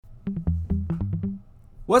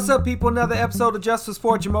What's up, people? Another episode of Just for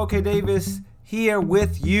Sport. Jamoke Davis here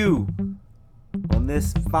with you on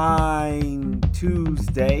this fine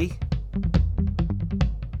Tuesday.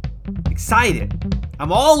 Excited.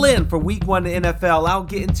 I'm all in for week one of the NFL. I'll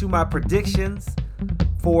get into my predictions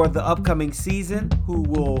for the upcoming season, who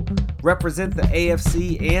will represent the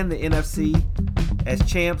AFC and the NFC as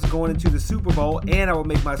champs going into the Super Bowl, and I will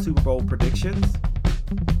make my Super Bowl predictions.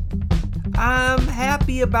 I'm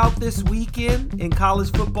happy about this weekend in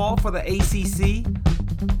college football for the ACC.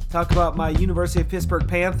 Talk about my University of Pittsburgh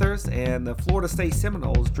Panthers and the Florida State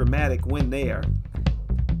Seminoles' dramatic win there.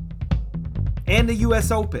 And the U.S.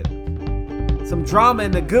 Open. Some drama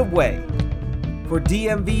in a good way for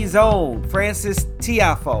DMV's own Frances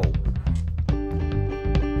Tiafoe.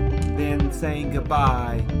 Then saying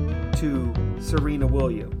goodbye to Serena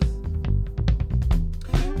Williams.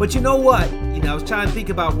 But you know what? I was trying to think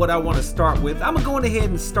about what I want to start with. I'm going to go ahead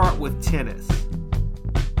and start with tennis.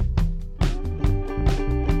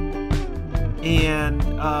 And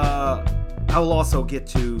I will also get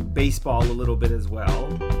to baseball a little bit as well.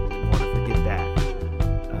 I want to forget that.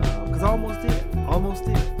 Because I almost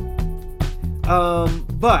did.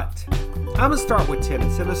 But I'm going to start with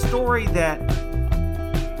tennis. And a story that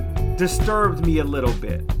disturbed me a little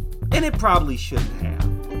bit. And it probably shouldn't have.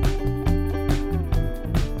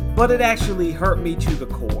 But it actually hurt me to the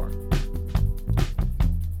core.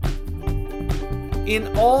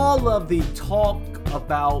 In all of the talk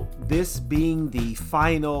about this being the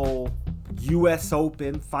final U.S.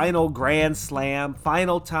 Open, final Grand Slam,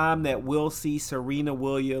 final time that we'll see Serena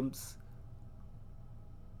Williams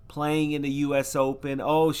playing in the U.S. Open.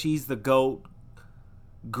 Oh, she's the GOAT,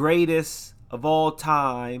 greatest of all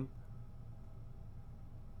time.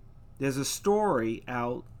 There's a story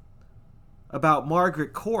out about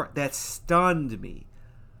Margaret Court that stunned me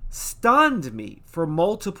for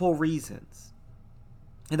multiple reasons.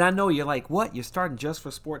 And I know you're like, what? You're starting Just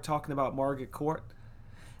for Sport talking about Margaret Court?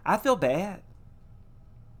 I feel bad.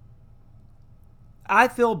 I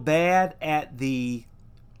feel bad at the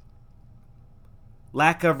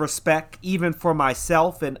lack of respect, even for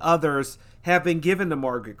myself and others, have been given to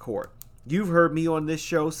Margaret Court. You've heard me on this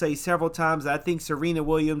show say several times I think Serena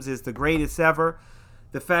Williams is the greatest ever.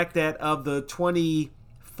 The fact that of the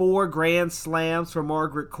 24 Grand Slams for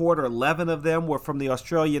Margaret Court, 11 of them were from the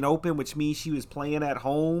Australian Open, which means she was playing at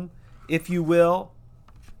home, if you will.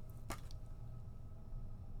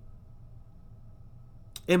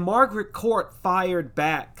 And Margaret Court fired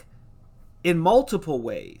back in multiple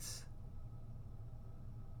ways.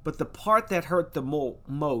 But the part that hurt the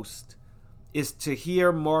most is to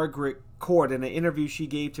hear Margaret Court in an interview she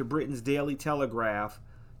gave to Britain's Daily Telegraph.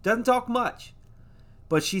 Doesn't talk much.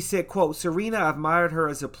 But she said, quote, Serena, I admired her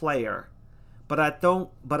as a player, but I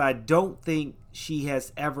don't think she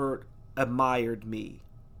has ever admired me,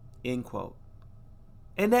 end quote.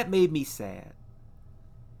 And that made me sad.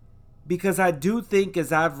 Because I do think,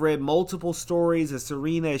 as I've read multiple stories of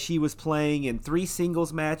Serena as she was playing in 3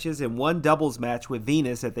 singles matches and 1 doubles match with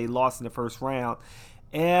Venus that they lost in the first round,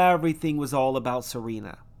 everything was all about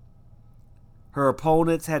Serena. Her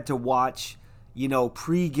opponents had to watch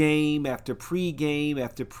pregame after pregame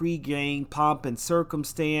after pregame, pomp and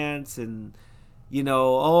circumstance, and,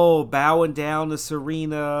 bowing down to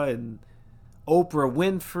Serena and Oprah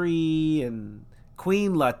Winfrey and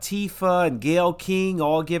Queen Latifah and Gayle King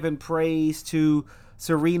all giving praise to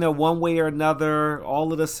Serena one way or another,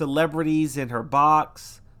 all of the celebrities in her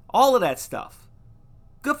box, all of that stuff.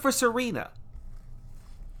 Good for Serena.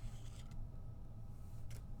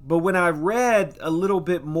 But when I read a little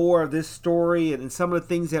bit more of this story and some of the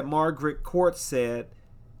things that Margaret Court said,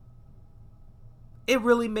 it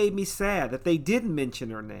really made me sad that they didn't mention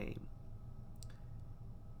her name.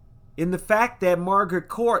 In the fact that Margaret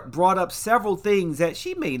Court brought up several things that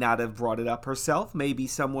she may not have brought it up herself. Maybe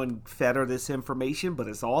someone fed her this information, but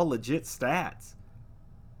it's all legit stats.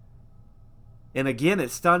 And again, it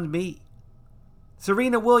stunned me.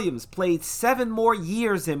 Serena Williams played 7 more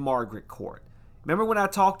years in Margaret Court. Remember when I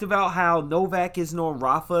talked about how Novak isn't on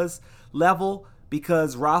Rafa's level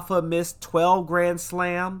because Rafa missed 12 Grand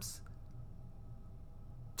Slams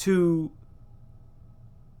to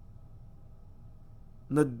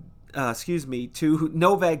Novak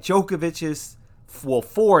Djokovic's,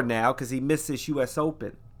 4 now because he missed his U.S.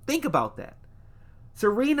 Open. Think about that.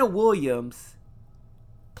 Serena Williams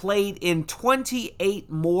played in 28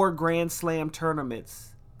 more Grand Slam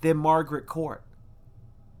tournaments than Margaret Court.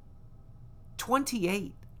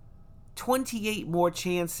 28 more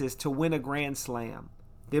chances to win a Grand Slam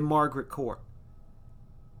than Margaret Court.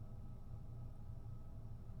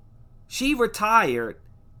 She retired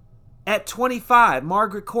At 25,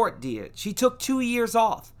 Margaret Court did. She took 2 years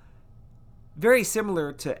off. Very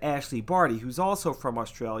similar to Ashley Barty, who's also from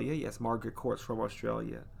Australia. Yes, Margaret Court's from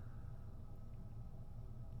Australia.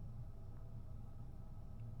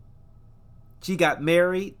 She got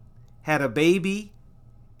married, had a baby,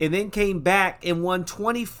 and then came back and won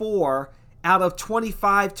 24 out of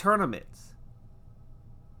 25 tournaments.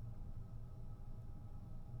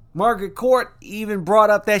 Margaret Court even brought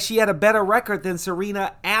up that she had a better record than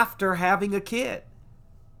Serena after having a kid.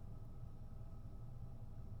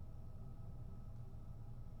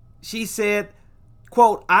 She said,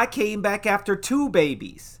 quote, "I came back after 2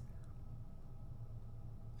 babies.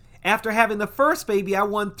 After having the first baby, I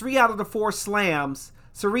won 3 out of the 4 slams.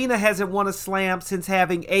 Serena hasn't won a slam since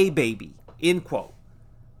having a baby," end quote.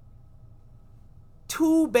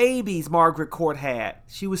 2 babies Margaret Court had.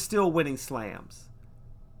 She was still winning slams.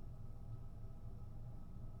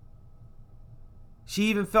 She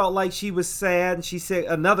even felt like she was sad, and she said,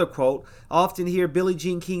 another quote, "I often hear Billie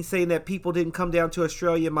Jean King saying that people didn't come down to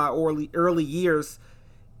Australia in my early years,"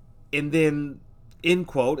 and then, end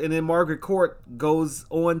quote. And then Margaret Court goes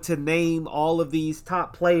on to name all of these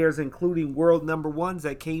top players, including world number ones,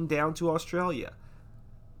 that came down to Australia.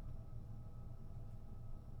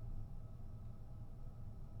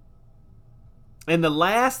 And the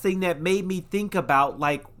last thing that made me think about,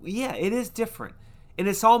 like, yeah, it is different. And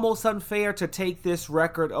it's almost unfair to take this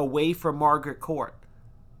record away from Margaret Court.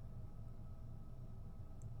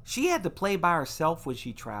 She had to play by herself when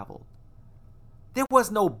she traveled. There was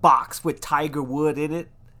no box with Tiger Woods in it.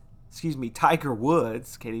 Tiger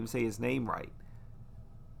Woods. Can't even say his name right.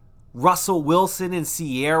 Russell Wilson and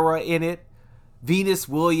Sierra in it. Venus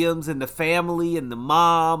Williams and the family and the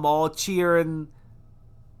mom all cheering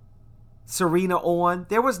Serena on.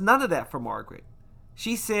 There was none of that for Margaret.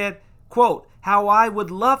 She said, quote, "How I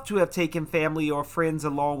would love to have taken family or friends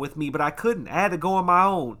along with me, but I couldn't. I had to go on my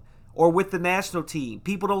own or with the national team.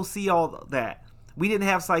 People don't see all that. We didn't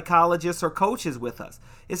have psychologists or coaches with us.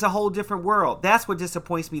 It's a whole different world. That's what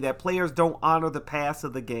disappoints me, that players don't honor the past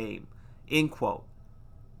of the game," end quote.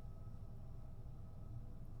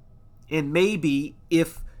 And maybe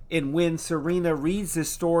if and when Serena reads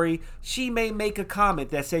this story, she may make a comment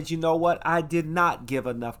that says, you know what, I did not give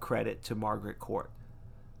enough credit to Margaret Court.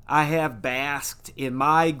 I have basked in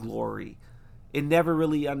my glory and never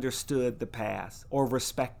really understood the past or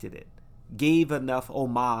respected it, gave enough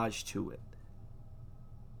homage to it.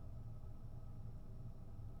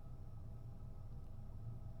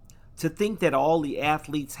 To think that all the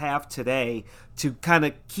athletes have today to kind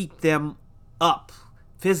of keep them up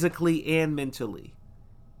physically and mentally.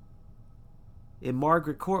 And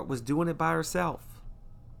Margaret Court was doing it by herself.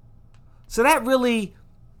 So that really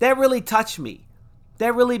touched me.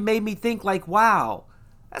 That really made me think, like, wow,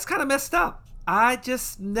 that's kind of messed up. I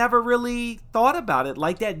just never really thought about it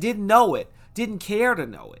like that. Didn't know it. Didn't care to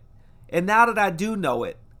know it. And now that I do know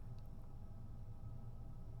it,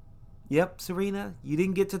 yep, Serena, you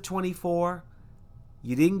didn't get to 24.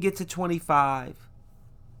 You didn't get to 25.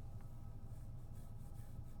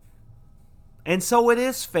 And so it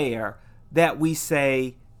is fair that we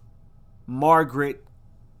say Margaret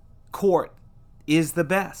Court is the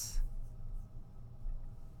best.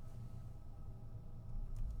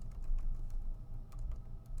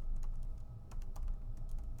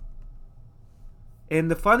 And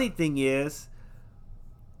the funny thing is,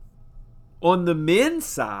 on the men's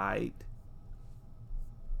side,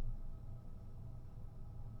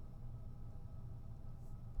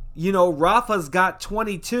 you know, Rafa's got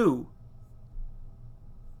 22.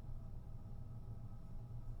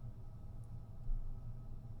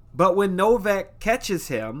 But when Novak catches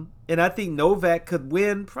him, and I think Novak could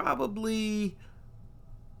win probably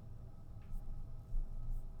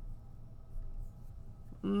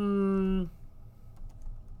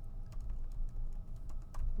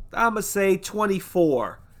I'm going to say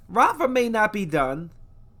 24. Rafa may not be done.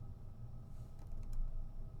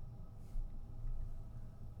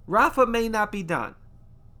 Rafa may not be done.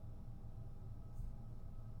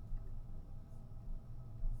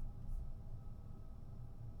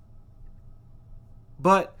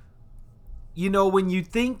 But, you know, when you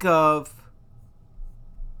think of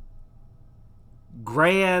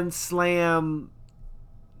Grand Slam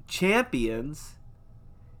champions,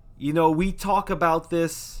 you know, we talk about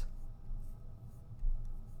this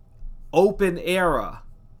open era.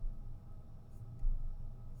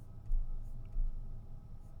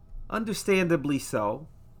 Understandably so.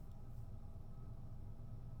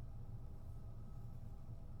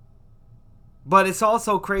 But it's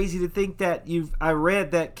also crazy to think that I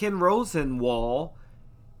read that Ken Rosenwald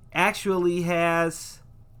actually has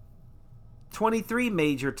 23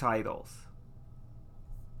 major titles.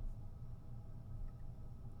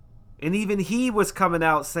 And even he was coming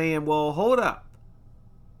out saying, well, hold up.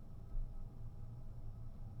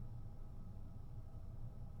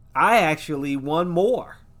 I actually won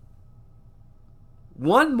more.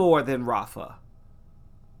 One more than Rafa.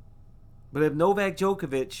 But if Novak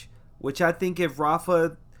Djokovic, which I think if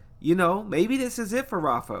Rafa, maybe this is it for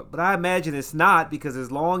Rafa. But I imagine it's not, because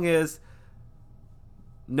as long as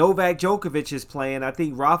Novak Djokovic is playing, I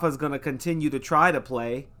think Rafa's going to continue to try to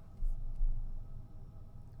play.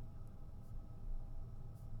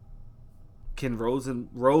 Ken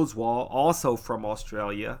Rosewall, also from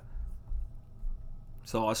Australia.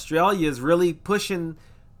 So Australia is really pushing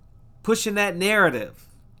that narrative.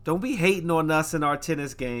 Don't be hating on us in our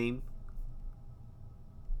tennis game.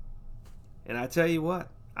 And I tell you what,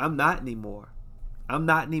 I'm not anymore.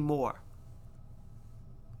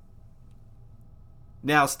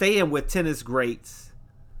 Now, staying with tennis greats,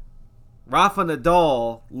 Rafa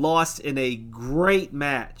Nadal lost in a great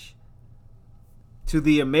match to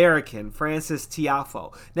the American, Frances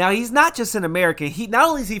Tiafoe. Now, he's not just an American. Not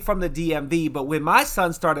only is he from the DMV, but when my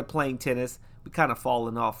son started playing tennis, we kind of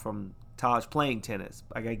fallen off from Taj playing tennis.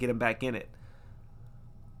 I got to get him back in it.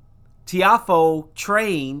 Tiafoe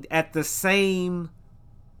trained at the same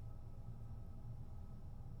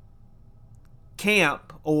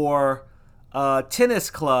camp or tennis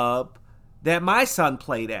club that my son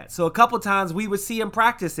played at. So a couple times we would see him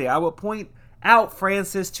practice there. I would point out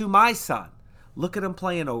Frances to my son. Look at him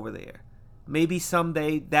playing over there. Maybe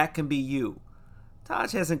someday that can be you.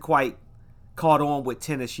 Taj hasn't quite caught on with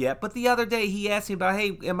tennis yet, but the other day he asked me about,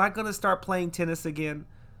 hey, am I going to start playing tennis again?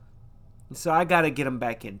 So I got to get him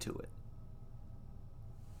back into it.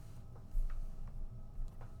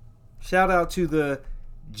 Shout out to the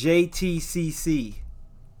JTCC,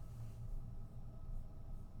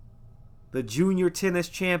 the Junior Tennis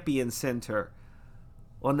Champion Center,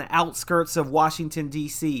 on the outskirts of Washington,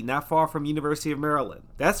 D.C., not far from University of Maryland.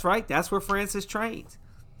 That's right. That's where Frances trains.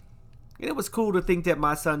 And it was cool to think that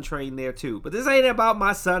my son trained there too. But this ain't about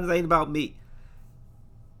my son. This ain't about me.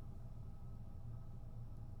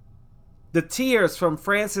 The tears from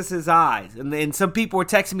Frances's eyes. And then some people were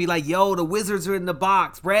texting me like, yo, the Wizards are in the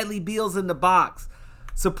box. Bradley Beal's in the box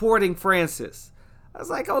supporting Frances. I was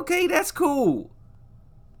like, okay, that's cool.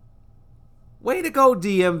 Way to go,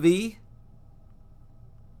 DMV.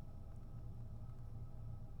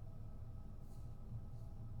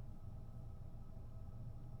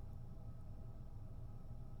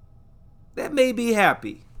 That made me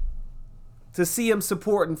happy to see him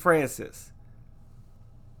supporting Frances.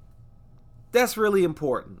 That's really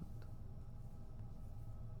important.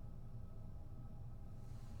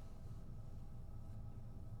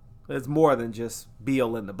 It's more than just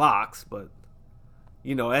Beal in the box, but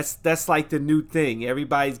that's like the new thing.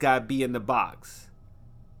 Everybody's got to be in the box.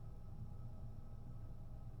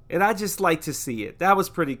 And I just like to see it. That was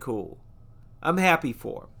pretty cool. I'm happy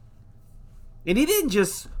for him. And he didn't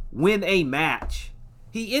just win a match.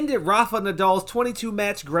 He ended Rafa Nadal's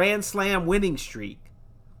 22-match Grand Slam winning streak.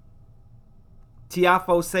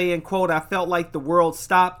 Tiafoe saying, quote, I felt like the world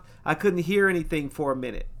stopped. I couldn't hear anything for a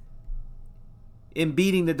minute. In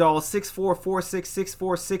beating Nadal 6-4, 4-6,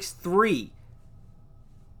 6-4, 6-3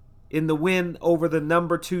 in the win over the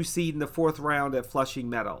number 2 seed in the 4th round at Flushing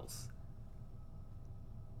Meadows.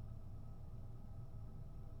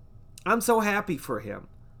 I'm so happy for him.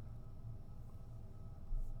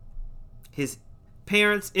 His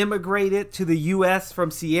parents immigrated to the U.S.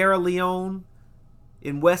 from Sierra Leone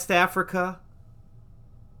in West Africa.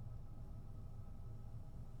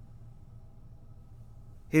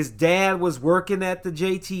 His dad was working at the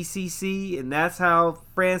JTCC, and that's how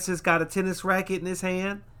Frances got a tennis racket in his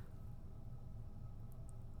hand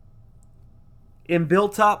and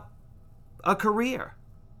built up a career.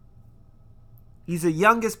 He's the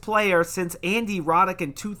youngest player since Andy Roddick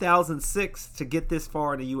in 2006 to get this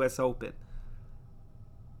far in the U.S. Open.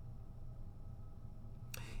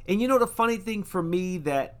 And the funny thing for me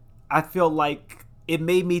that I feel like it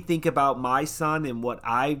made me think about my son and what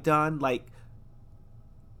I've done. Like,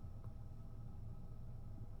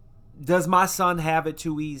 does my son have it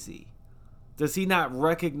too easy? Does he not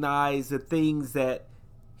recognize the things that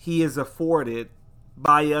he is afforded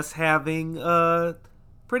by us having a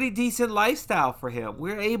pretty decent lifestyle for him?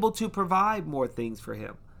 We're able to provide more things for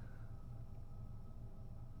him.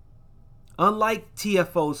 Unlike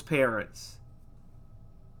Tiafoe's parents,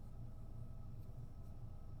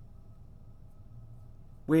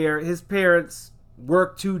 where his parents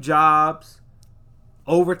worked 2 jobs,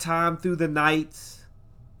 overtime through the nights,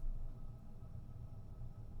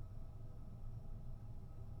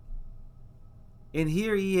 And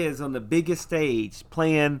here he is on the biggest stage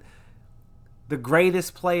playing the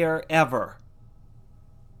greatest player ever.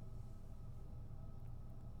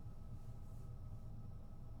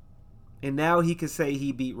 And now he can say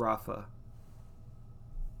he beat Rafa.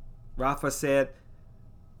 Rafa said,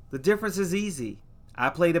 the difference is easy. I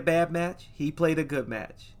played a bad match. He played a good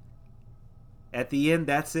match. At the end,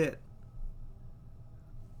 that's it.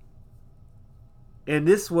 And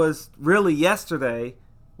this was really yesterday,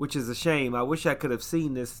 which is a shame. I wish I could have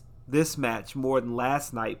seen this match more than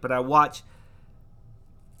last night. But I watched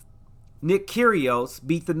Nick Kyrgios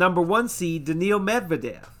beat the number 1 seed, Daniil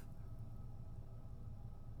Medvedev.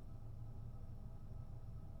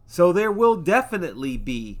 So there will definitely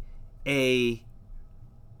be a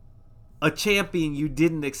champion you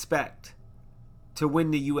didn't expect to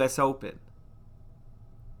win the U.S. Open.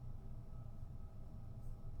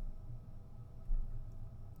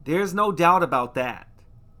 There's no doubt about that.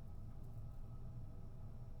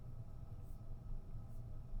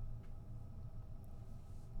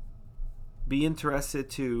 Be interested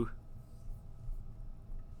to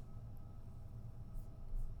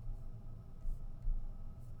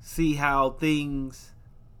see how things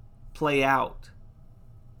play out.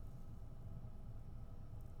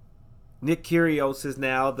 Nick Kyrgios is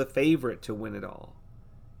now the favorite to win it all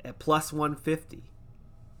at plus 150.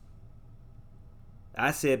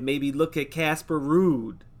 I said maybe look at Casper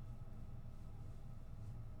Ruud.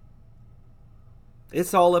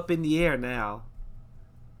 It's all up in the air now.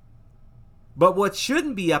 But what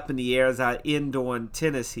shouldn't be up in the air as I end on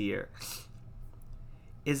tennis here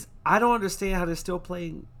is I don't understand how they're still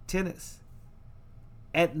playing tennis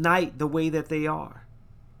at night the way that they are.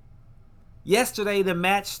 Yesterday the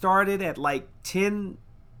match started at like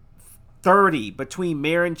 10:30 between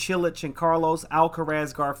Marin Cilic and Carlos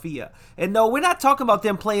Alcaraz Garcia. And no, we're not talking about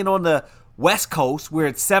them playing on the West Coast where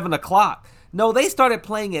it's 7 o'clock. No, they started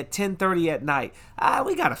playing at 10:30 at night.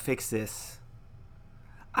 We got to fix this.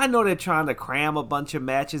 I know they're trying to cram a bunch of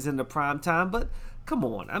matches into prime time, but come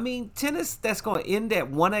on. I mean, tennis that's going to end at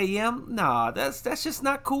 1 a.m.? Nah, that's just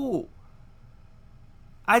not cool.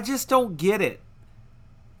 I just don't get it.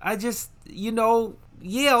 I just,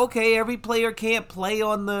 yeah, okay, every player can't play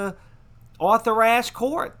on the Arthur Ashe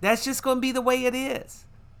court. That's just going to be the way it is.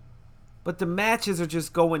 But the matches are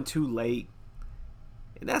just going too late.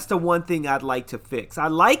 And that's the one thing I'd like to fix. I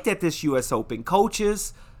like that this U.S. Open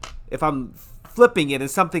coaches, if I'm flipping it, and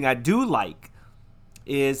something I do like,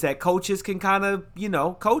 is that coaches can kind of,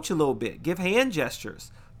 coach a little bit, give hand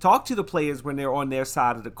gestures, talk to the players when they're on their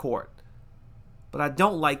side of the court. But I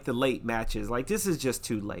don't like the late matches. Like, this is just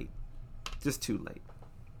too late. Just too late.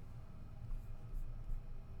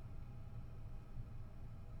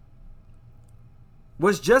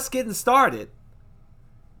 What's just getting started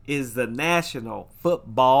is the National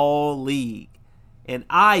Football League. And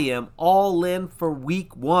I am all in for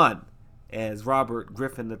week 1, as Robert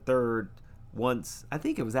Griffin III once, I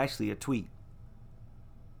think it was actually a tweet.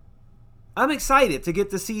 I'm excited to get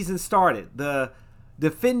the season started. The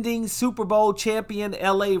defending Super Bowl champion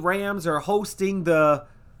LA Rams are hosting the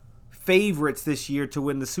favorites this year to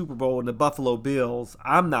win the Super Bowl in the Buffalo Bills.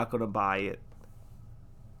 I'm not going to buy it.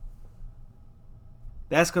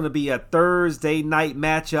 That's going to be a Thursday night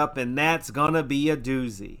matchup, and that's going to be a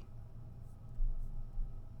doozy.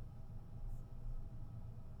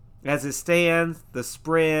 As it stands, the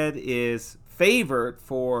spread is favored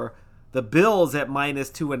for the Bills at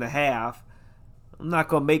minus 2.5. I'm not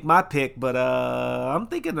going to make my pick, but I'm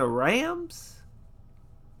thinking the Rams.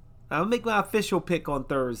 I'll make my official pick on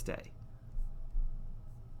Thursday.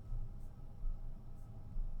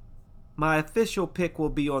 My official pick will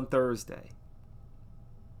be on Thursday.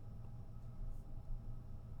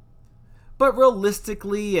 But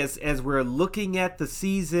realistically, as we're looking at the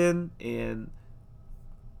season, and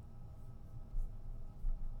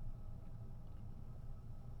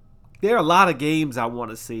there are a lot of games I want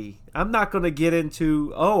to see. I'm not going to get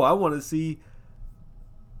into, I want to see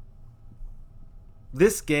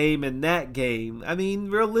this game and that game. I mean,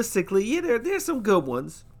 realistically, yeah, there's some good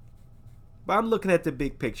ones. But I'm looking at the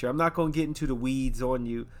big picture. I'm not going to get into the weeds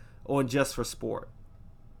on Just for Sport.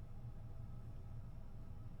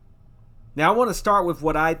 Now, I want to start with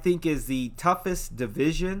what I think is the toughest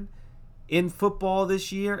division in football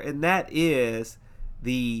this year, and that is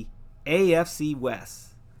the AFC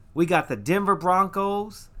West. We got the Denver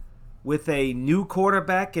Broncos with a new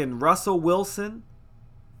quarterback in Russell Wilson.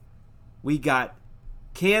 We got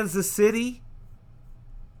Kansas City,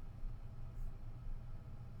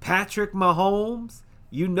 Patrick Mahomes.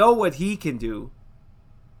 You know what he can do.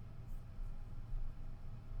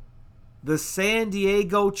 The San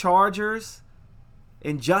Diego Chargers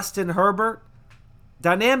and Justin Herbert.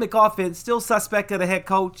 Dynamic offense, still suspect of the head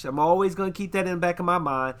coach. I'm always going to keep that in the back of my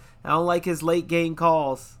mind. I don't like his late game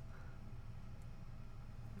calls.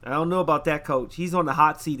 I don't know about that coach. He's on the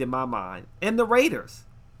hot seat in my mind. And the Raiders.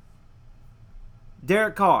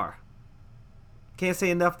 Derek Carr. Can't say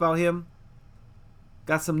enough about him.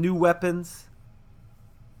 Got some new weapons.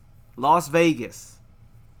 Las Vegas.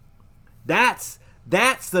 That's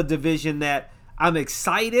the division that I'm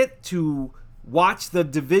excited to watch the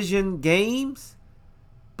division games.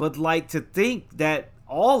 But like to think that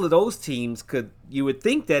all of those teams you would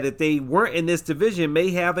think that if they weren't in this division, may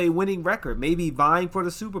have a winning record, maybe vying for the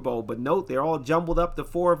Super Bowl. But note, they're all jumbled up, the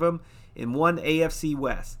four of them, in one AFC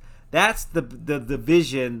West. That's the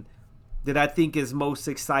division that I think is most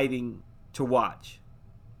exciting to watch.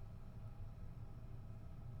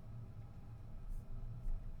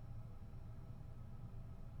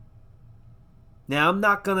 Now, I'm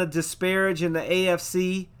not going to disparage in the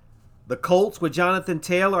AFC. The Colts with Jonathan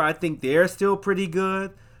Taylor, I think they're still pretty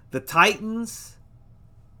good. The Titans,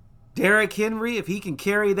 Derrick Henry, if he can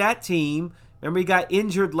carry that team. Remember, he got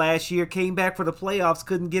injured last year, came back for the playoffs,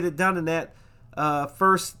 couldn't get it done in that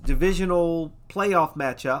first divisional playoff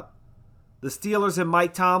matchup. The Steelers and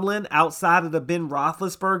Mike Tomlin, outside of the Ben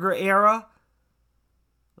Roethlisberger era.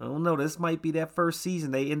 I don't know, this might be that first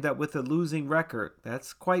season they end up with a losing record.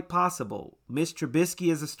 That's quite possible. Mitch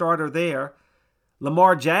Trubisky is a starter there.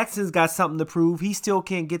 Lamar Jackson's got something to prove. He still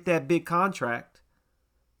can't get that big contract.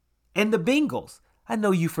 And the Bengals, I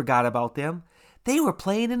know you forgot about them. They were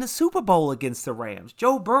playing in the Super Bowl against the Rams.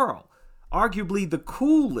 Joe Burrow, arguably the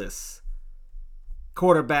coolest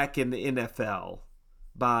quarterback in the NFL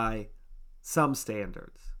by some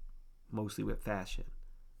standards, mostly with fashion.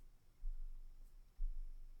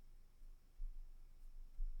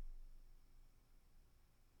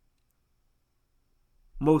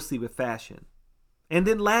 Mostly with fashion. And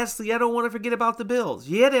then lastly, I don't want to forget about the Bills.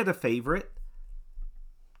 Yeah, they're the favorite.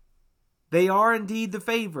 They are indeed the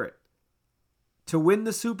favorite to win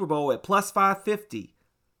the Super Bowl at plus 550.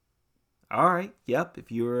 All right, yep, if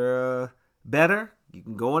you're better, you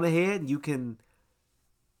can go on ahead and you can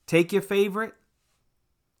take your favorite.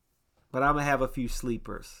 But I'm going to have a few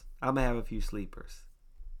sleepers. In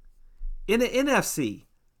the NFC,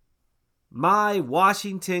 my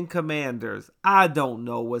Washington Commanders, I don't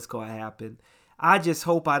know what's going to happen. I just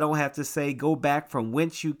hope I don't have to say go back from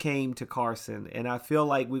whence you came to Carson. And I feel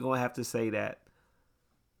like we're going to have to say that.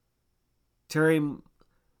 Terry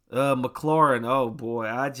McLaurin, oh boy,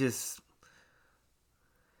 I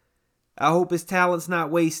hope his talent's not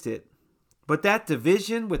wasted. But that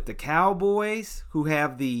division with the Cowboys, who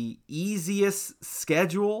have the easiest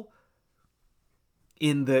schedule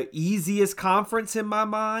in the easiest conference in my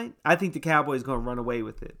mind, I think the Cowboys are going to run away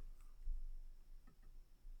with it.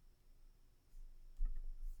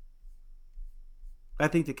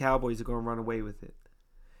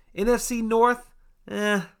 NFC North,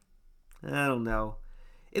 I don't know.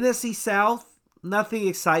 NFC South, nothing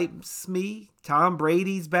excites me. Tom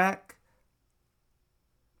Brady's back.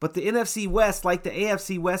 But the NFC West, like the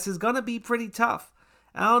AFC West, is going to be pretty tough.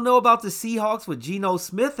 I don't know about the Seahawks with Geno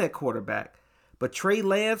Smith at quarterback. But Trey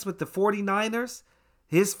Lance with the 49ers,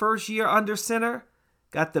 his first year under center,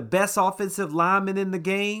 got the best offensive lineman in the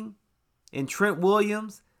game in Trent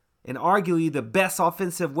Williams, and arguably the best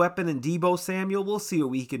offensive weapon in Deebo Samuel. We'll see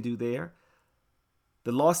what we can do there.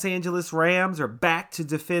 The Los Angeles Rams are back to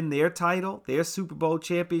defend their title, their Super Bowl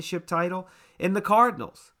championship title. And the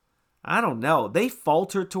Cardinals, I don't know. They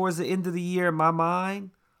faltered towards the end of the year in my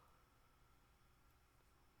mind.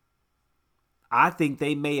 I think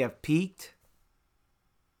they may have peaked.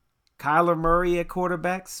 Kyler Murray at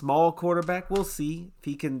quarterback, small quarterback. We'll see if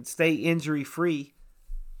he can stay injury-free.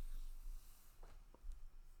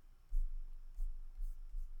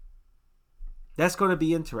 That's going to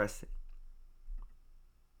be interesting.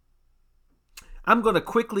 I'm going to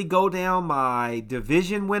quickly go down my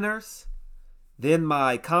division winners, then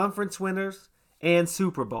my conference winners, and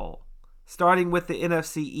Super Bowl. Starting with the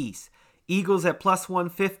NFC East. Eagles at plus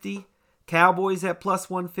 150. Cowboys at plus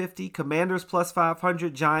 150. Commanders plus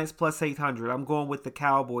 500. Giants plus 800. I'm going with the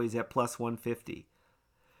Cowboys at plus 150.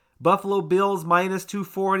 Buffalo Bills minus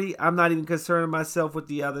 240. I'm not even concerning myself with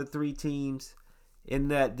the other three teams in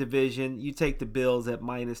that division. You take the Bills at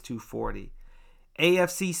minus 240.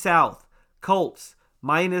 AFC South. Colts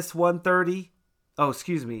minus 130. Oh,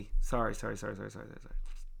 excuse me. Sorry.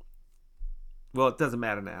 Well, it doesn't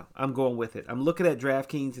matter now. I'm going with it. I'm looking at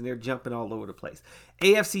DraftKings and they're jumping all over the place.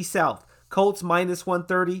 AFC South. Colts minus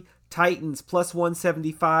 130. Titans plus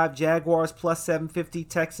 175. Jaguars plus 750.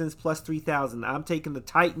 Texans plus 3,000. I'm taking the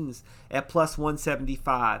Titans at plus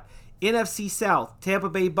 175. NFC South, Tampa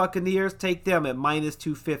Bay Buccaneers, take them at minus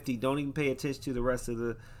 250. Don't even pay attention to the rest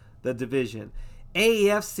of the division.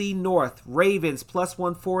 AFC North, Ravens plus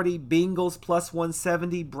 140, Bengals plus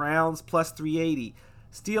 170, Browns plus 380,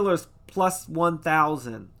 Steelers plus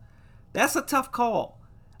 1,000. That's a tough call.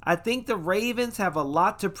 I think the Ravens have a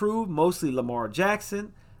lot to prove, mostly Lamar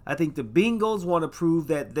Jackson. I think the Bengals want to prove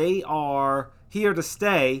that they are here to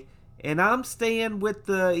stay. And I'm staying with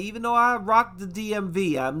even though I rock the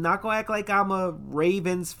DMV, I'm not going to act like I'm a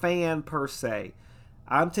Ravens fan per se.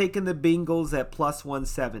 I'm taking the Bengals at plus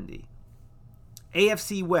 170.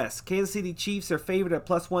 AFC West, Kansas City Chiefs are favored at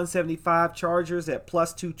plus 175, Chargers at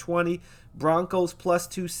plus 220, Broncos plus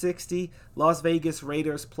 260, Las Vegas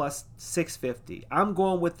Raiders plus 650. I'm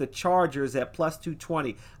going with the Chargers at plus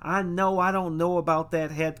 220. I don't know about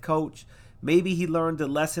that head coach. Maybe he learned a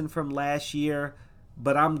lesson from last year,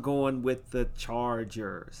 but I'm going with the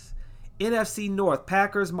Chargers. NFC North,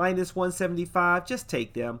 Packers minus 175. Just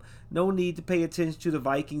take them. No need to pay attention to the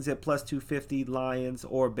Vikings at plus 250, Lions,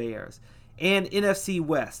 or Bears. And NFC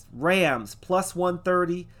West, Rams plus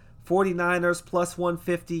 130, 49ers plus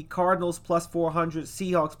 150, Cardinals plus 400,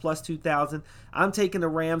 Seahawks plus 2,000. I'm taking the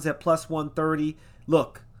Rams at plus 130.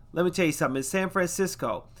 Look, let me tell you something. In San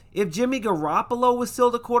Francisco, if Jimmy Garoppolo was still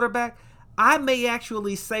the quarterback, I may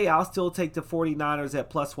actually say I'll still take the 49ers at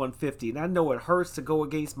plus 150. And I know it hurts to go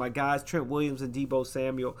against my guys, Trent Williams and Deebo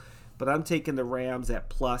Samuel, but I'm taking the Rams at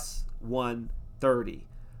plus 130.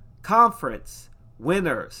 Conference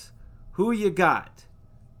winners. Who you got?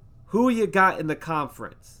 Who you got in the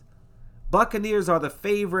conference? Buccaneers are the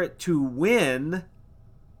favorite to win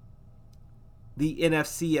the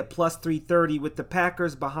NFC at plus 330, with the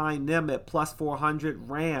Packers behind them at plus 400,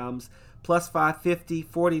 Rams plus 550,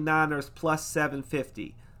 49ers plus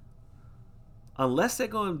 750. Unless they're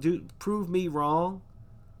going to prove me wrong,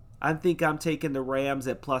 I think I'm taking the Rams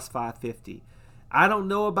at plus 550. I don't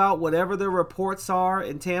know about whatever the reports are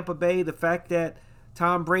in Tampa Bay, the fact that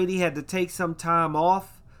Tom Brady had to take some time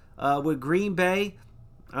off with Green Bay.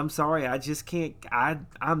 I'm sorry, I just can't.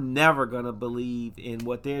 I'm never going to believe in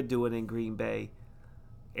what they're doing in Green Bay.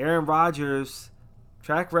 Aaron Rodgers'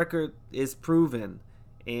 track record is proven.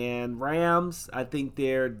 And Rams, I think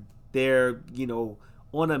they're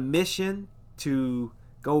on a mission to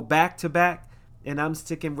go back-to-back. And I'm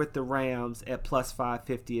sticking with the Rams at plus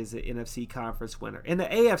 550 as an NFC conference winner. In the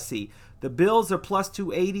AFC, the Bills are plus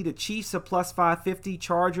 280, the Chiefs are plus 550,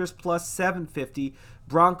 Chargers plus 750,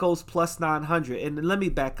 Broncos plus 900. And let me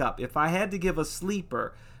back up. If I had to give a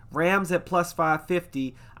sleeper, Rams at plus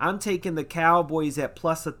 550, I'm taking the Cowboys at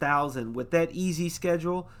plus 1,000. With that easy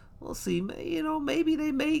schedule, we'll see. Maybe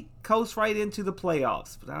they may coast right into the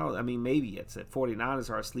playoffs. But maybe it's at 49ers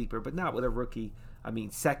are a sleeper, but not with a rookie.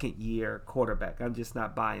 Second-year quarterback. I'm just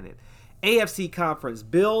not buying it. AFC Conference.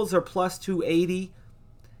 Bills are plus 280.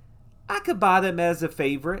 I could buy them as a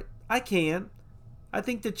favorite. I can. I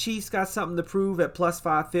think the Chiefs got something to prove at plus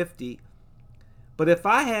 550. But if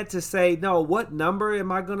I had to say, no, what number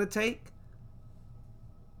am I going to take?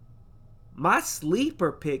 My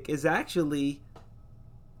sleeper pick is actually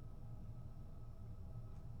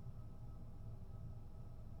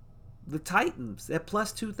the Titans at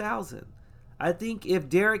plus 2,000. I think if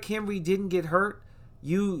Derrick Henry didn't get hurt,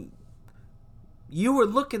 you were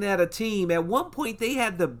looking at a team. At one point, they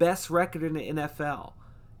had the best record in the NFL.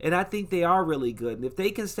 And I think they are really good. And if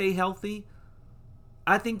they can stay healthy,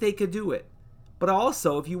 I think they could do it. But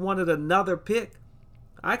also, if you wanted another pick,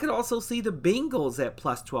 I could also see the Bengals at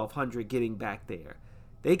plus 1,200 getting back there.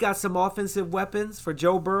 They got some offensive weapons for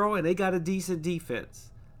Joe Burrow, and they got a decent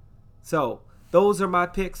defense. So, those are my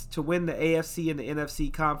picks to win the AFC and the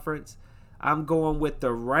NFC conference. I'm going with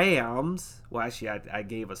the Rams. Well, actually, I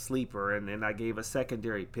gave a sleeper, and then I gave a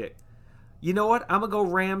secondary pick. You know what? I'm going to go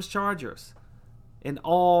Rams-Chargers. An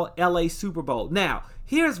all-LA Super Bowl. Now,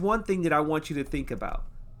 here's one thing that I want you to think about.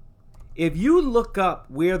 If you look up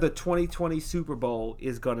where the 2020 Super Bowl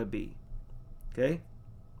is going to be, okay?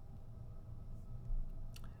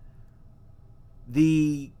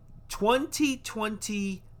 The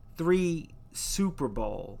 2023 Super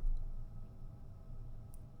Bowl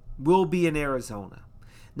will be in Arizona.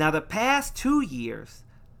 Now, the past 2 years,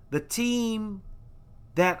 the team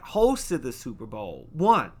that hosted the Super Bowl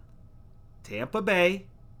won. Tampa Bay,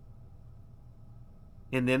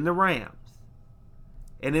 and then the Rams.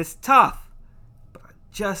 And it's tough, but I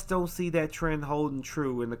just don't see that trend holding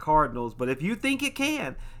true in the Cardinals. But if you think it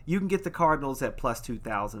can, you can get the Cardinals at plus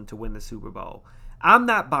 2,000 to win the Super Bowl. I'm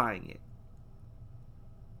not buying it.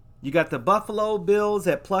 You got the Buffalo Bills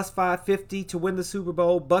at plus 550 to win the Super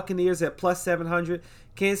Bowl. Buccaneers at plus 700.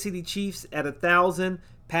 Kansas City Chiefs at 1,000.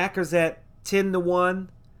 Packers at 10-1.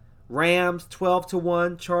 Rams 12 to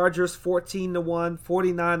 1, Chargers 14 to 1,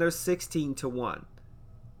 49ers 16 to 1.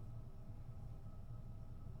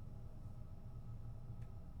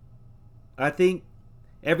 I think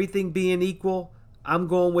everything being equal, I'm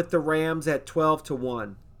going with the Rams at 12 to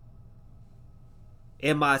 1.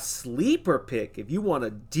 And my sleeper pick, if you want a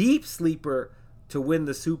deep sleeper to win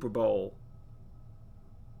the Super Bowl,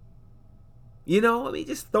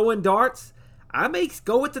 just throwing darts, I may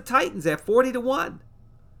go with the Titans at 40 to 1.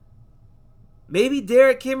 Maybe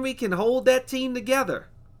Derrick Henry can hold that team together.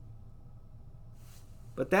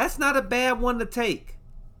 But that's not a bad one to take.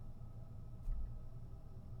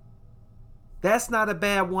 That's not a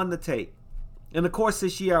bad one to take. And of course,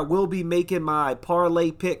 this year I will be making my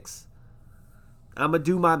parlay picks. I'm going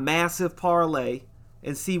to do my massive parlay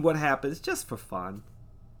and see what happens just for fun.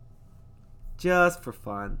 Just for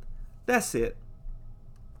fun. That's it.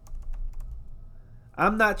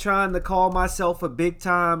 I'm not trying to call myself a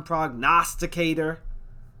big-time prognosticator.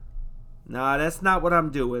 Nah, that's not what I'm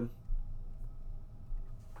doing.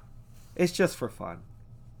 It's just for fun.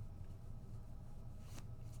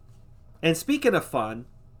 And speaking of fun,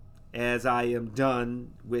 as I am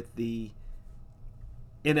done with the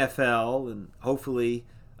NFL and hopefully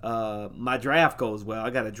my draft goes well. I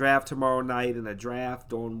got a draft tomorrow night and a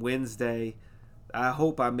draft on Wednesday. I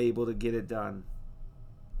hope I'm able to get it done.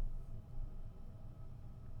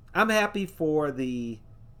 I'm happy for the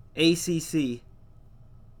ACC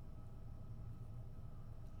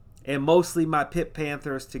and mostly my Pitt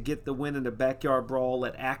Panthers to get the win in the backyard brawl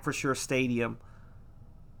at Acrisure Stadium.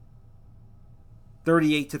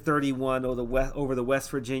 38-31 over the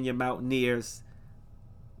West Virginia Mountaineers.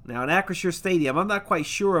 Now, in Acrisure Stadium, I'm not quite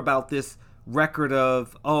sure about this record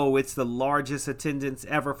of, it's the largest attendance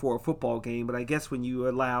ever for a football game, but I guess when you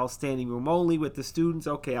allow standing room only with the students,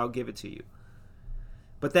 okay, I'll give it to you.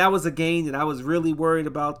 But that was a game that I was really worried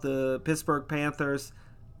about the Pittsburgh Panthers.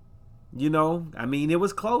 It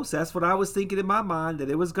was close. That's what I was thinking in my mind,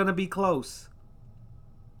 that it was going to be close.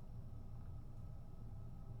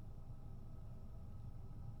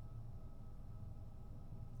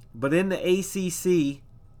 But in the ACC,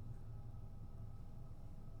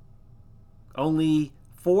 only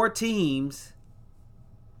 4 teams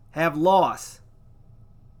have lost.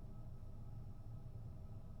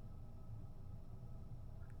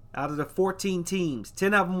 Out of the 14 teams,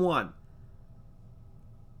 10 of them won.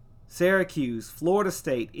 Syracuse, Florida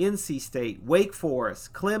State, NC State, Wake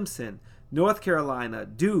Forest, Clemson, North Carolina,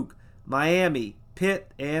 Duke, Miami,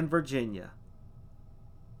 Pitt, and Virginia.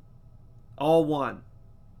 All won.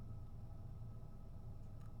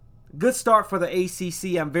 Good start for the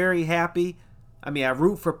ACC. I'm very happy. I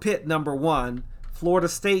root for Pitt number 1, Florida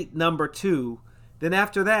State number 2. Then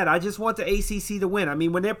after that, I just want the ACC to win.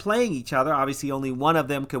 When they're playing each other, obviously only one of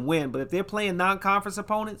them can win. But if they're playing non-conference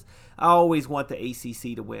opponents, I always want the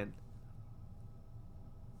ACC to win.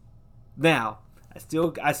 Now,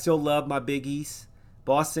 I still love my Big East.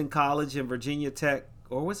 Boston College and Virginia Tech,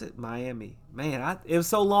 or was it Miami? Man, it was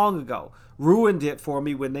so long ago. Ruined it for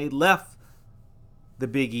me when they left the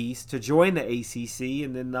Big East to join the ACC,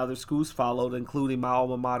 and then other schools followed, including my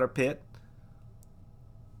alma mater, Pitt.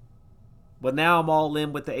 But now I'm all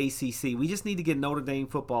in with the ACC. We just need to get Notre Dame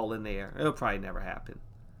football in there. It'll probably never happen.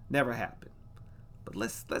 Never happen. But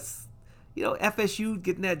let's FSU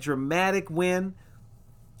getting that dramatic win,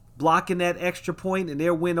 blocking that extra point, and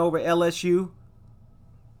their win over LSU.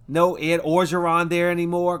 No Ed Orgeron there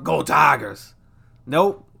anymore. Go Tigers.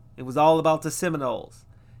 Nope. It was all about the Seminoles.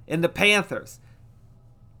 And the Panthers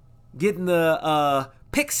getting the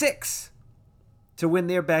pick 6 to win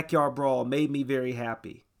their backyard brawl made me very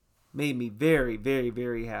happy. Made me very, very,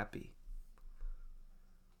 very happy.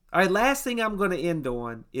 All right, last thing I'm going to end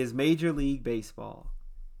on is Major League Baseball.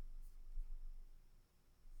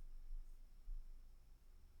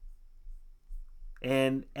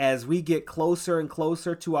 And as we get closer and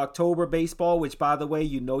closer to October baseball, which, by the way,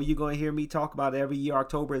 you're going to hear me talk about every year,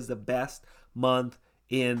 October is the best month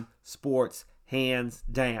in sports, hands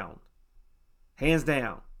down. Hands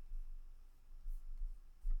down.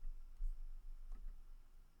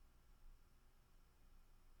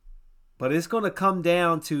 But it's going to come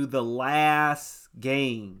down to the last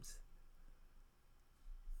games.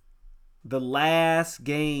 The last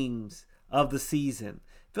games of the season.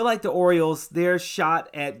 I feel like the Orioles, their shot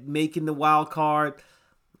at making the wild card,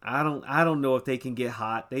 I don't know if they can get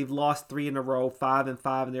hot. They've lost 3 in a row,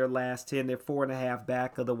 5-5 in their last 10. They're 4.5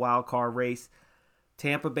 back of the wild card race.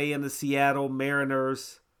 Tampa Bay and the Seattle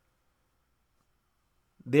Mariners,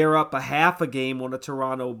 they're up a half a game on the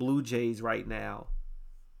Toronto Blue Jays right now.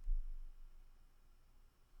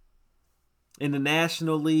 In the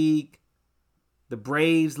National League, The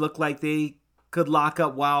Braves look like they could lock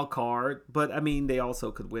up wild card, but I mean, they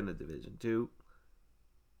also could win the division too.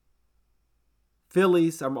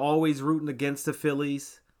 Phillies, I'm always rooting against the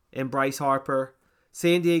Phillies and Bryce Harper.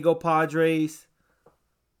 San Diego Padres,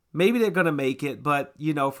 maybe they're going to make it, but,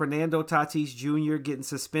 Fernando Tatis Jr. getting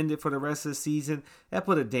suspended for the rest of the season, that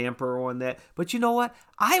put a damper on that. But you know what?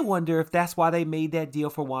 I wonder if that's why they made that deal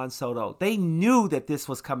for Juan Soto. They knew that this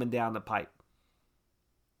was coming down the pipe.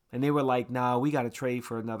 And they were like, nah, we got to trade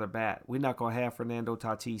for another bat. We're not going to have Fernando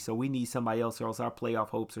Tatis, so we need somebody else or else our playoff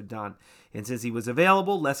hopes are done. And since he was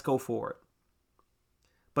available, let's go for it.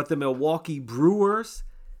 But the Milwaukee Brewers,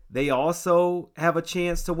 they also have a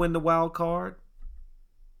chance to win the wild card.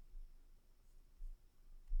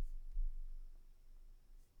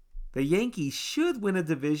 The Yankees should win a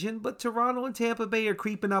division, but Toronto and Tampa Bay are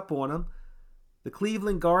creeping up on them. The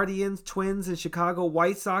Cleveland Guardians, Twins, and Chicago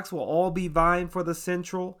White Sox will all be vying for the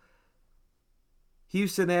Central.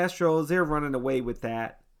 Houston Astros, they're running away with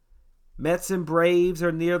that. Mets and Braves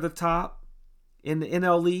are near the top in the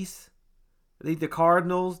NL East. I think the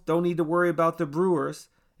Cardinals don't need to worry about the Brewers,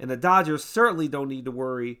 and the Dodgers certainly don't need to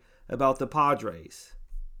worry about the Padres.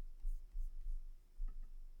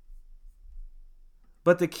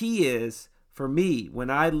 But the key is, for me, when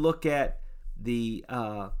I look at the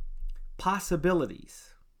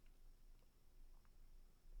possibilities,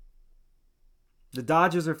 the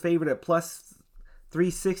Dodgers are favored at plus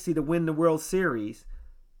 360 to win the World Series.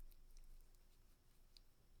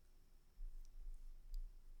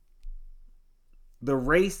 The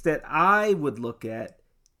race that I would look at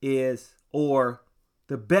is, or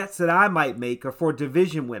the bets that I might make are for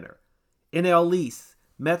division winner. NL East,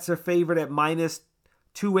 Mets are favored at minus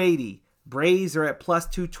 280. Braves are at plus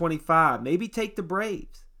 225. Maybe take the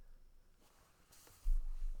Braves.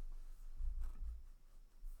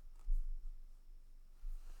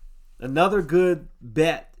 Another good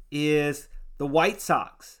bet is the White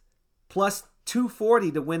Sox, plus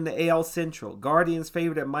 240 to win the AL Central. Guardians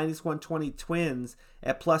favored at minus 120. Twins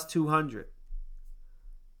at plus 200.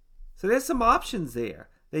 So there's some options there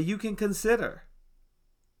that you can consider.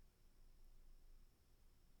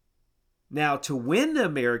 Now, to win the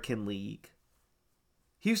American League,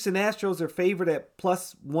 Houston Astros are favored at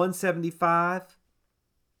plus 175.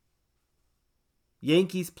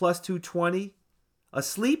 Yankees plus 220. A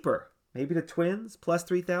sleeper, maybe the Twins plus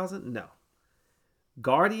 3,000? No.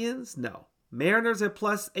 Guardians? No. Mariners at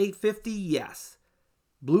plus 850? Yes.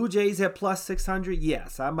 Blue Jays at plus 600?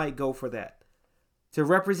 Yes, I might go for that. To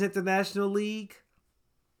represent the National League,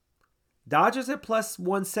 Dodgers at plus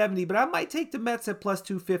 170, but I might take the Mets at plus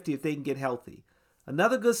 250 if they can get healthy.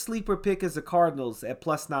 Another good sleeper pick is the Cardinals at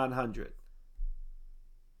plus 900.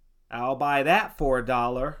 I'll buy that for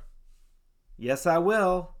 $1. Yes, I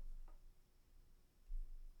will.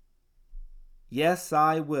 Yes,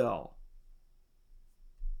 I will.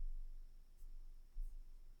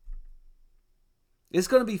 It's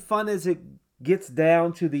going to be fun as it gets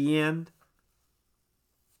down to the end.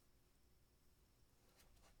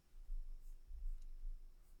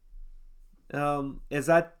 As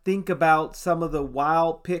I think about some of the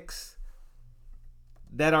wild picks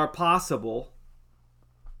that are possible,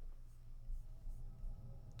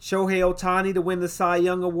 Shohei Ohtani to win the Cy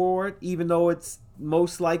Young Award, even though it's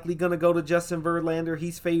most likely going to go to Justin Verlander.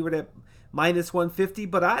 He's favored at minus 150,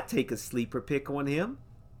 but I'd take a sleeper pick on him.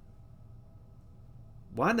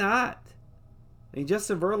 Why not? I mean,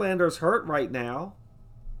 Justin Verlander's hurt right now.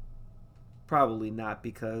 Probably not,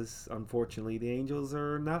 because unfortunately the Angels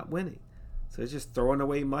are not winning. So it's just throwing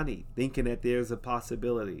away money, thinking that there's a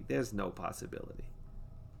possibility. There's no possibility.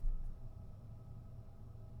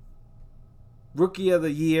 Rookie of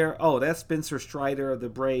the Year. Oh, that's Spencer Strider of the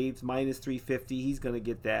Braves, minus 350. He's going to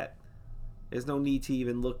get that. There's no need to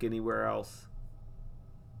even look anywhere else.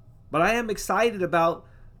 But I am excited about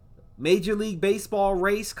Major League Baseball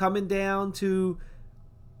race coming down to,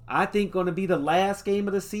 I think, going to be the last game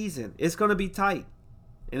of the season. It's going to be tight,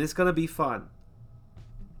 and it's going to be fun.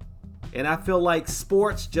 And I feel like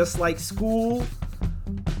sports, just like school,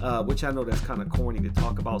 which I know that's kind of corny to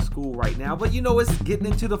talk about school right now, but it's getting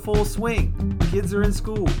into the full swing. Kids are in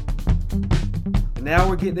school. And now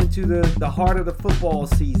we're getting into the heart of the football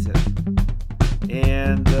season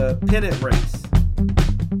and the pennant race.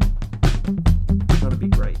 It's going to be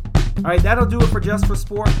great. All right, that'll do it for Just for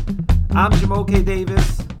Sport. I'm Jamoke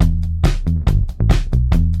Davis.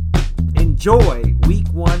 Enjoy week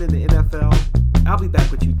 1 in the NFL. I'll be back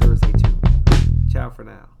with you Thursday too. Ciao for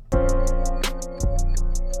now.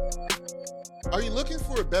 Are you looking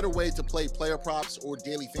for a better way to play player props or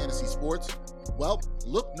daily fantasy sports? Well,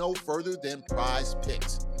 look no further than Prize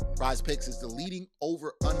Picks. Prize Picks is the leading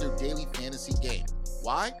over-under daily fantasy game.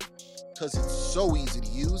 Why? Because it's so easy to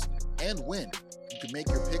use and win. You can make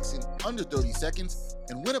your picks in under 30 seconds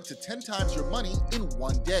and win up to 10 times your money in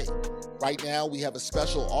one day. Right now, we have a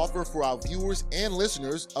special offer for our viewers and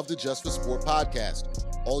listeners of the Just for Sport podcast.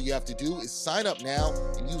 All you have to do is sign up now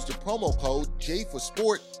and use the promo code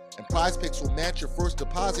J4Sport, and Prize Picks will match your first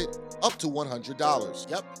deposit up to $100.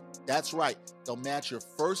 Yep, that's right. They'll match your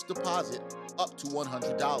first deposit up to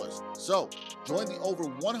 $100. So, join the over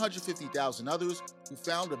 150,000 others who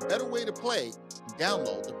found a better way to play and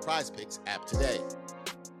download the Prize Picks app today.